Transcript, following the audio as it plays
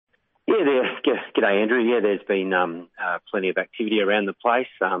G'day, Andrew. Yeah, there's been plenty of activity around the place.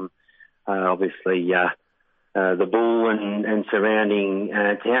 Obviously, the Bull and surrounding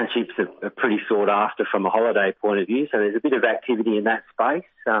townships are pretty sought after from a holiday point of view, so there's a bit of activity in that space.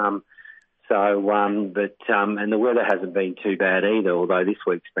 And the weather hasn't been too bad either, although this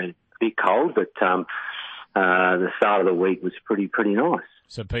week's been a bit cold, but the start of the week was pretty nice.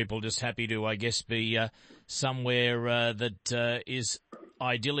 So people just happy to, I guess, be somewhere that is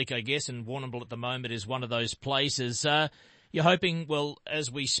idyllic, I guess, and Warrnambool at the moment is one of those places. You're hoping, well,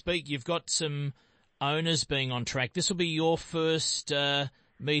 as we speak, you've got some owners being on track. This will be your first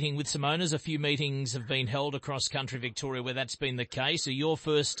meeting with some owners. A few meetings have been held across country Victoria where that's been the case. So your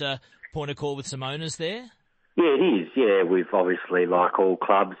first point of call with some owners there? Yeah, it is. Yeah, we've obviously, like all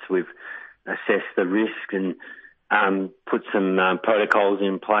clubs, we've assessed the risk and put some protocols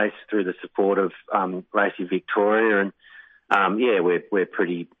in place through the support of Racing Victoria, and we're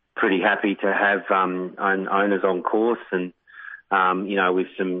pretty happy to have owners on course, and with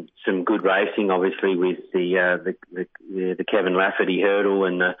some good racing, obviously with the Kevin Lafferty hurdle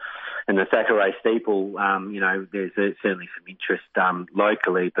and the Thackeray steeple. There's certainly some interest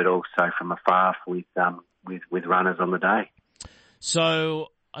locally, but also from afar with runners on the day.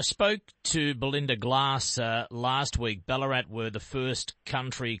 So I spoke to Belinda Glass last week. Ballarat were the first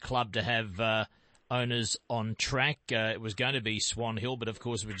country club to have owners on track. It was going to be Swan Hill, but of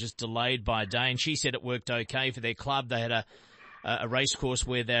course it was just delayed by a day. And she said it worked okay for their club. They had a race course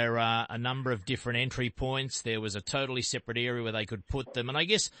where there are a number of different entry points. There was a totally separate area where they could put them. And I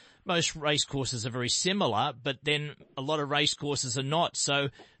guess most race courses are very similar, but then a lot of race courses are not. So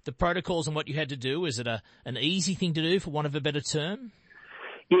the protocols and what you had to do, is it an easy thing to do, for want of a better term?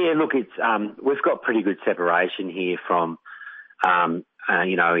 Yeah, look, it's we've got pretty good separation here from, in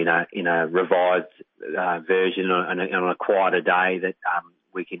a revised version on a quieter day that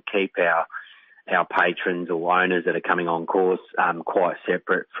we can keep our patrons or owners that are coming on course quite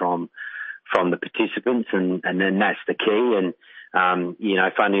separate from the participants, and then that's the key. And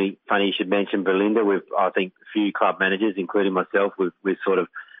funny you should mention Belinda. I think a few club managers, including myself, we've sort of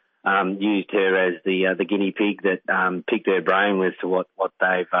used her as the guinea pig that picked her brain as to what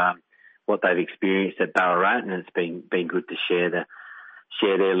they've experienced at Ballarat, and it's been good to share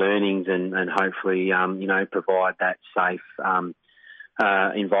their learnings and hopefully provide that safe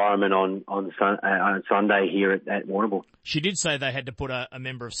environment on Sunday here at Warrnambool. She did say they had to put a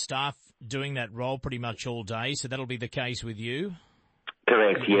member of staff doing that role pretty much all day, so that'll be the case with you.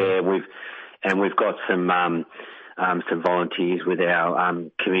 Correct. Yeah, we've got some volunteers with our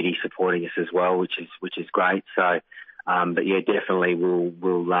committee supporting us as well, which is great. So, but yeah, definitely we'll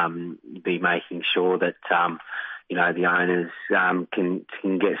be making sure that the owners can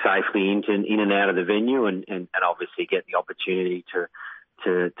get safely in and out of the venue, and obviously get the opportunity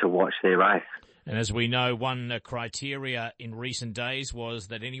to watch their race. And as we know, one criteria in recent days was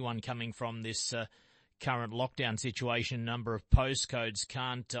that anyone coming from this current lockdown situation, number of postcodes,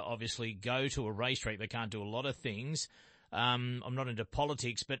 can't obviously go to a racetrack. They can't do a lot of things. I'm not into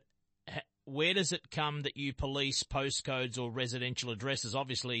politics, but where does it come that you police postcodes or residential addresses?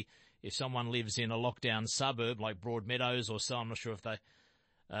 Obviously, if someone lives in a lockdown suburb like Broadmeadows or so, I'm not sure if they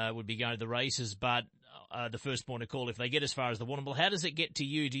would be going to the races, but the first point of call, if they get as far as the Warrnambool, how does it get to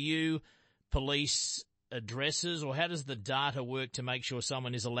you? Do you police addresses, or how does the data work to make sure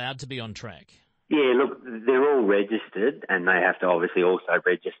someone is allowed to be on track? Yeah, look, they're all registered, and they have to obviously also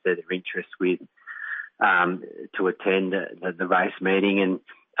register their interest with to attend the race meeting.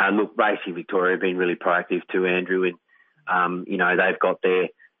 And look, Racing Victoria have been really proactive too, Andrew, and they've got their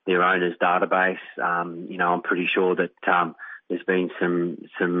owners' database. I'm pretty sure that there's been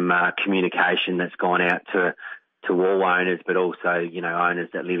some communication that's gone out to all owners, but also owners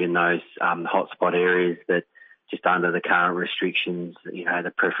that live in those hotspot areas that just under the current restrictions,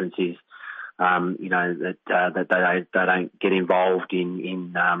 the preference is that they don't get involved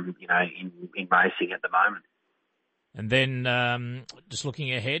in racing at the moment. And then just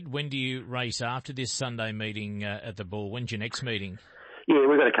looking ahead, when do you race after this Sunday meeting at the Bull? When's your next meeting? Yeah,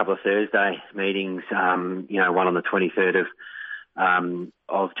 we've got a couple of Thursday meetings. One on the 23rd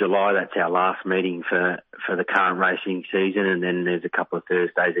of July. That's our last meeting for the current racing season, and then there's a couple of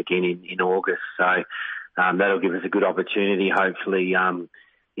Thursdays again in August. So that'll give us a good opportunity, hopefully, to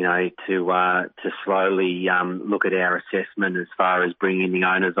slowly look at our assessment as far as bringing the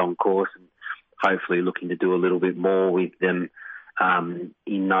owners on course, and hopefully looking to do a little bit more with them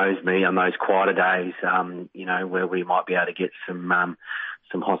in those quieter days, where we might be able to get some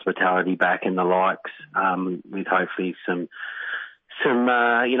hospitality back and the likes, with hopefully some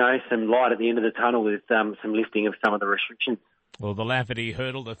light at the end of the tunnel with some lifting of some of the restrictions. Well, the Lafferty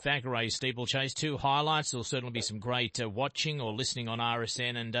Hurdle, the Thackeray Steeplechase, 2 highlights. There'll certainly be some great watching or listening on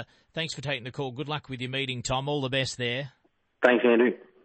RSN. And thanks for taking the call. Good luck with your meeting, Tom. All the best there. Thanks, Andrew.